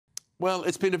Well,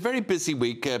 it's been a very busy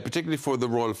week, particularly for the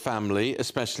royal family,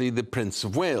 especially the Prince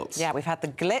of Wales. Yeah, we've had the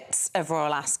glitz of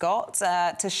Royal Ascot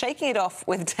to shaking it off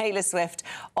with Taylor Swift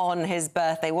on his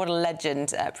birthday. What a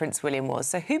legend Prince William was.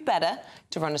 So who better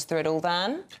to run us through it all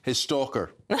than? His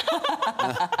stalker.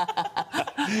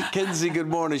 Kinsey, good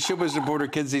morning. Showbiz reporter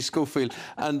Kinsey Schofield.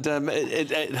 And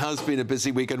it has been a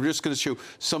busy week. And we're just going to show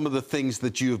some of the things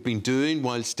that you have been doing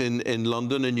whilst in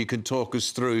London, and you can talk us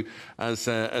through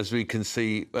as we can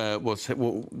see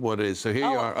what is. So here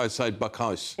you are outside Buck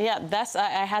House. Yeah,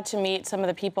 I had to meet some of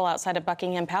the people outside of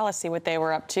Buckingham Palace, see what they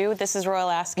were up to. This is Royal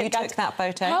Ascot. You took that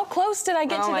photo? How close did I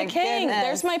get to the king? Goodness.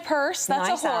 There's my purse. That's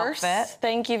nice a horse. Outfit.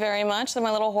 Thank you very much. That's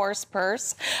my little horse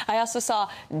purse. I also saw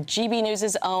GB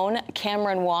News' own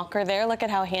Cameron Walker there. Look at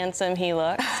how handsome he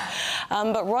looks.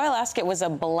 But Royal Ascot was a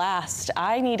blast.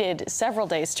 I needed several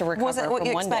days to recover was it what from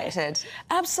you one expected? day.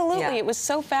 Absolutely. Yeah. It was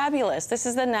so fabulous. This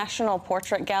is the National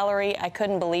Portrait Gallery. I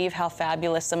couldn't believe how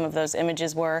fabulous some of those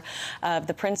images were.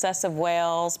 The Princess of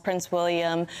Wales, Prince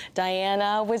William,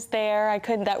 Diana was there.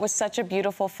 That was such a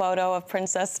beautiful photo of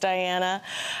Princess Diana.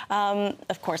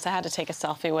 Of course, I had to take a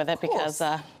selfie with it because,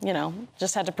 you know,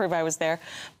 just had to prove I was there.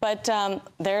 But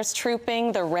there's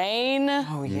trooping, the rain.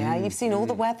 Oh, yeah. You've seen all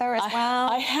the weather as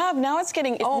well. I have. Now it's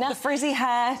getting... the frizzy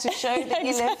hair to show that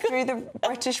you lived through the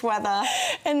British weather.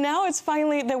 And now it's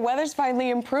finally... The weather's finally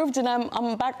improved and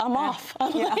I'm back... I'm off.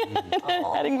 I'm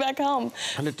heading back home.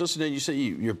 And it doesn't... You say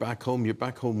you're back home. You're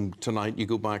back home tonight. You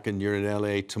go back and you're in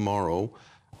LA tomorrow.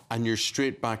 And you're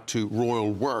straight back to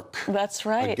royal work. That's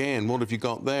right. Again, what have you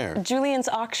got there? Julian's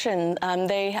auction.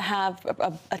 They have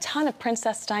a ton of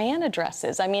Princess Diana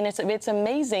dresses. I mean, it's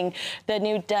amazing, the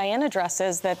new Diana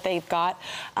dresses that they've got.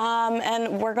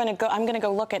 And we're going to go. I'm going to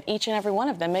go look at each and every one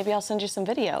of them. Maybe I'll send you some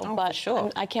video. Oh, but for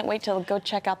sure. I can't wait to go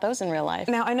check out those in real life.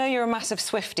 Now, I know you're a massive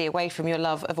Swiftie away from your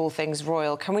love of all things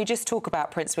royal. Can we just talk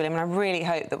about Prince William? And I really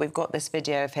hope that we've got this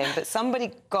video of him. But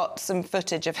somebody got some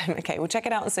footage of him. OK, we'll check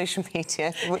it out on social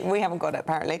media. We haven't got it,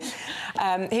 apparently.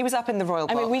 He was up in the royal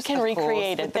box. I mean, we can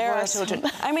recreate it. There are children.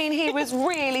 I mean, he was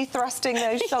really thrusting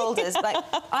those shoulders. Like,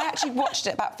 I actually watched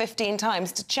it about 15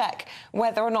 times to check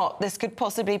whether or not this could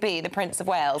possibly be the Prince of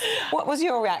Wales. What was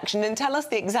your reaction? And tell us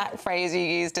the exact phrase you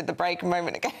used at the break a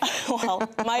moment ago. Well,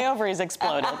 my ovaries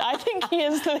exploded. I think he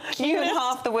is the cutest. You and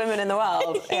half the women in the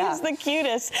world. He's the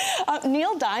cutest.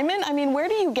 Neil Diamond, I mean, where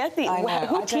do you get these?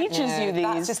 Who teaches you these?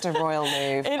 That's just a royal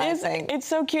move, I think. It's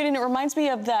so cute, and it reminds me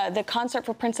of the concert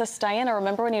for Princess Diana.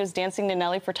 Remember when he was dancing to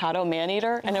Nelly Furtado,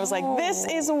 Maneater? And it was like, this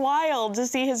is wild to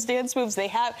see his dance moves.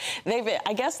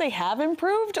 I guess they have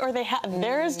improved, or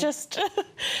there's just...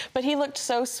 But he looked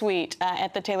so sweet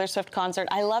at the Taylor Swift concert.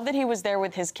 I love that he was there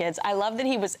with his kids. I love that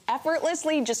he was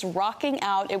effortlessly just rocking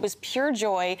out. It was pure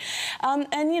joy.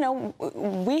 And, you know,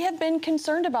 we have been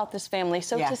concerned about this family.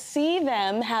 So to see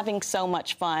them having so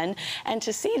much fun and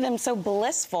to see them so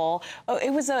blissful,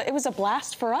 it was a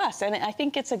blast for us. And I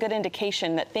think it's a good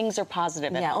indication that things are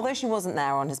positive at home. Although she wasn't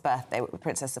there on his birthday with the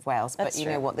Princess of Wales, but you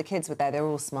know what, the kids were there, they were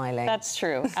all smiling. That's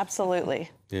true,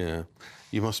 absolutely. Yeah.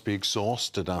 You must be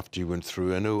exhausted after you went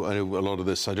through. I know a lot of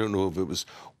this, I don't know if it was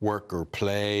work or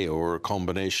play or a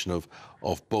combination of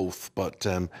both, but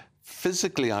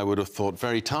physically I would have thought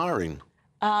very tiring.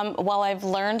 Well, I've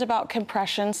learned about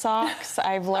compression socks.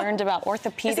 I've learned about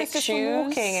orthopedic shoes. From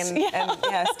walking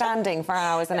and standing for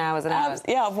hours and hours and hours.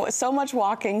 Yeah, so much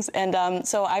walking, and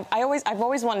so I've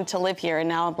always wanted to live here, and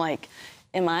now I'm like,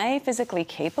 am I physically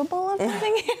capable of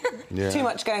living here? Yeah. Too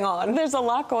much going on. There's a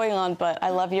lot going on, but I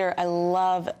love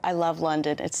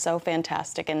London. It's so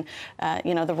fantastic, and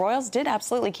you know, the royals did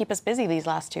absolutely keep us busy these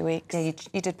last 2 weeks. Yeah,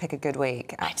 you did pick a good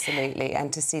week, absolutely,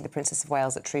 and to see the Princess of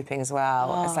Wales at Trooping as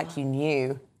well, it's like you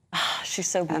knew. She's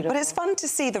so beautiful. But it's fun to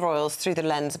see the royals through the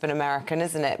lens of an American,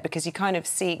 isn't it? Because you kind of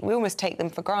see, we almost take them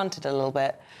for granted a little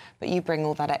bit, but you bring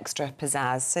all that extra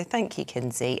pizzazz. So thank you,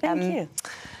 Kinsey. Thank you.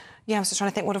 Yeah, I was just trying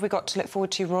to think, what have we got to look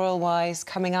forward to royal-wise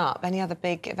coming up? Any other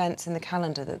big events in the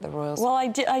calendar that the royals... Well, I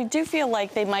do feel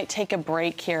like they might take a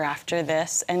break here after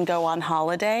this and go on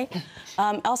holiday.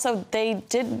 Also, they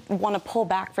did want to pull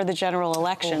back for the general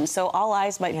election, so all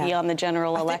eyes might be on the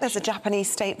general election. I think there's a Japanese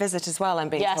state visit as well, I'm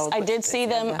being told. Yes, I did see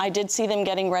them. I did see them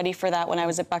getting ready for that when I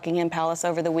was at Buckingham Palace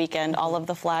over the weekend. All of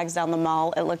the flags down the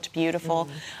mall, it looked beautiful.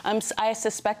 I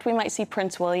suspect we might see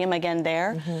Prince William again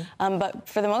there, but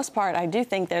for the most part, I do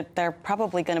think that they're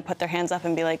probably going to put their hands up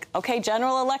and be like, OK,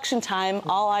 general election time,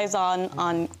 all eyes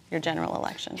on your general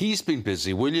election. He's been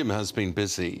busy. William has been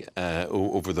busy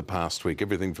over the past week.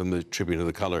 Everything from the Tribune of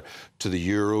the Colour to the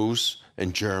Euros,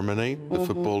 in Germany, the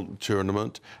football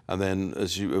tournament, and then,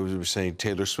 as you were saying,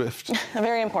 Taylor Swift.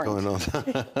 Very important. Going on.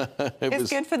 It's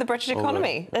good for the British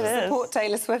economy. It is. Support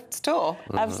Taylor Swift's tour.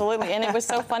 Absolutely. And it was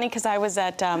so funny because I was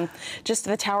at just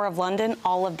the Tower of London,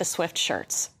 all of the Swift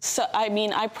shirts. So, I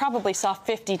mean, I probably saw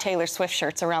 50 Taylor Swift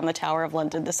shirts around the Tower of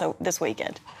London this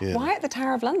weekend. Yeah. Why at the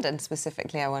Tower of London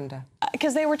specifically, I wonder?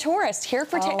 Because they were tourists here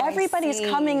for everybody's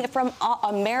coming from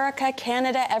America,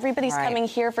 Canada. Everybody's coming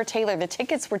here for Taylor. The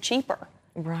tickets were cheaper.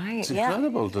 Right. It's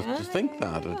incredible to think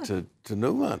that and to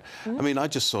know that. I mean, I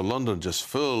just saw London just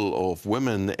full of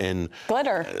women in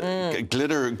Glitter.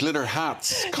 Glitter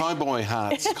hats, cowboy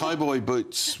hats, cowboy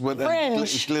boots, with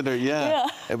Fringe. glitter. Yeah,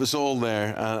 it was all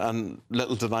there, and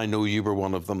little did I know you were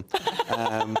one of them.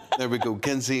 There we go,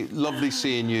 Kinsey. Lovely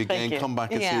seeing you again. Thank you. Come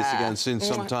back and see us again soon,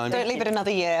 sometime. Don't leave it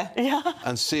another year. Yeah.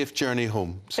 And safe journey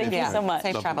home. Thank you so much.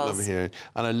 Safe travels. Love hearing.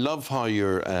 And I love how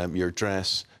your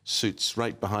dress suits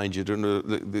right behind you. Don't know,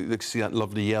 see that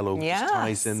lovely yellow just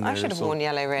ties in there. I should have worn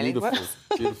yellow, really. Beautiful,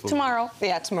 beautiful. Tomorrow.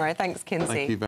 Yeah, tomorrow. Thanks, Kinsey. Thank you very